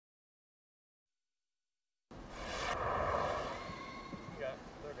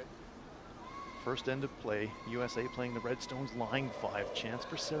First end of play, USA playing the Redstones line 5. Chance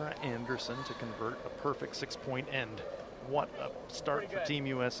for Sarah Anderson to convert a perfect 6-point end. What a start for Team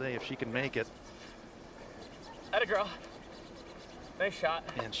USA if she can make it. Atta girl. Nice shot.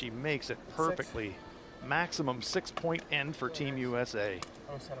 And she makes it perfectly. Maximum 6-point end for Team USA.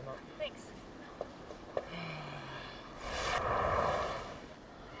 I'll set him up. Thanks.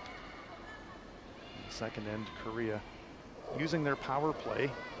 Second end, Korea using their power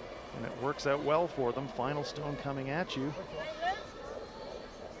play, and it works out well for them. Final stone coming at you.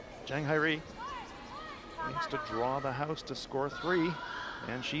 Jang Hairi needs to draw the house to score 3,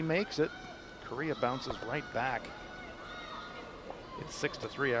 and she makes it. Korea bounces right back. It's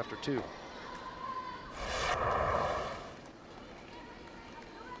 6-3 after 2.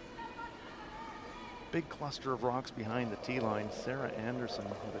 Big cluster of rocks behind the tee line. Sarah Anderson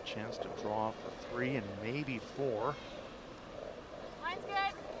with a chance to draw for 3 and maybe 4. Mine's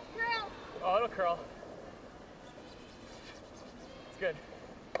good. Curl. Oh, it'll curl. It's good.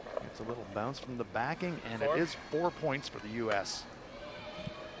 It's a little bounce from the backing, and it is 4 points for the U.S.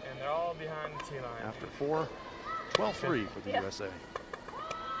 And they're all behind the tee line. After 4, 12-3 for the USA.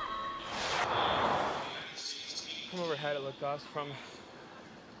 Come overhead, it looked us from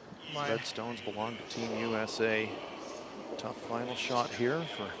my... Redstones belong to Team USA. Tough final shot here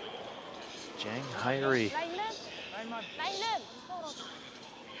for Jang Hairi.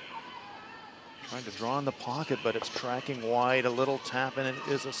 Trying to draw in the pocket, but it's tracking wide. A little tap, and it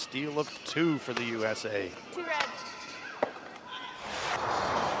is a steal of 2 for the USA. 2 red.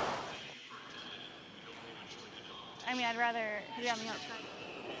 I mean, I'd rather be on the outside.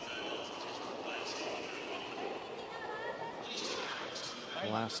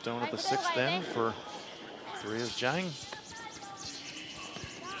 Last stone at the 6th end for Korea's Jang.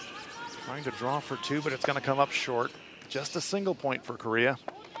 Trying to draw for 2, but it's going to come up short. Just a single point for Korea.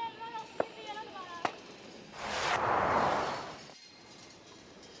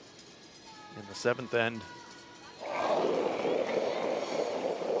 In the 7th end,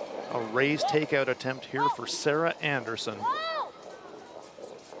 a raised takeout attempt here for Sarah Anderson.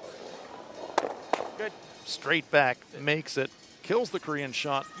 Good. Straight back, makes it. Kills the Korean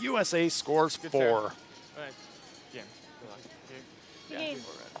shot. USA scores 4. Nice. Yeah.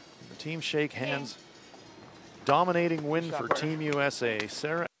 The team shake hands. Dominating win for Team USA.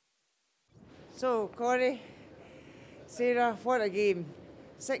 Sarah. So, Corey, Sarah, what a game.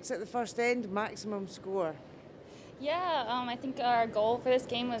 6 at the first end, maximum score. Yeah, I think our goal for this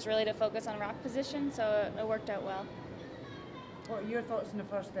game was really to focus on rock position, so it worked out well. What are your thoughts in the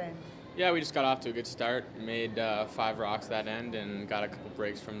first end? Yeah, we just got off to a good start, made 5 rocks that end and got a couple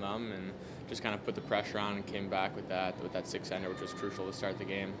breaks from them and just kind of put the pressure on and came back with that 6-ender, which was crucial to start the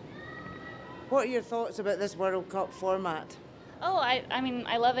game. What are your thoughts about this World Cup format? Oh, I mean,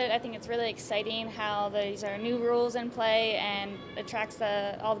 I love it. I think it's really exciting how these are new rules in play and attracts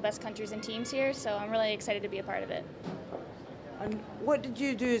all the best countries and teams here, so I'm really excited to be a part of it. And what did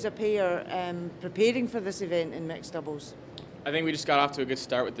you do as a pair preparing for this event in mixed doubles? I think we just got off to a good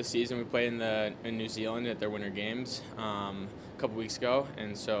start with the season. We played in New Zealand at their Winter Games a couple weeks ago,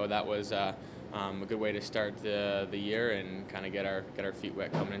 and so that was a good way to start the year and kind of get our feet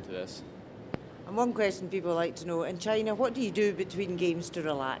wet coming into this. And one question people like to know, in China, what do you do between games to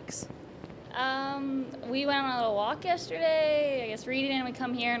relax? We went on a little walk yesterday, I guess reading, and we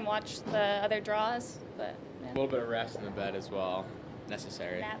come here and watch the other draws. But yeah. A little bit of rest in the bed as well,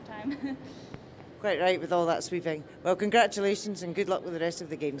 necessary. Nap time. Quite right with all that sweeping. Well, congratulations and good luck with the rest of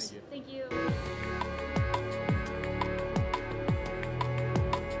the games. Thank you.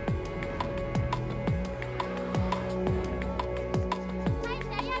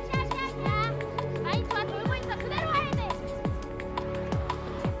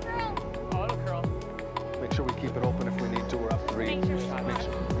 Oh, it'll curl. Make sure we keep it open if we need to. We're up 3. Thanks. Make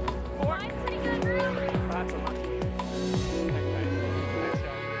sure. Mine's pretty good, Drew.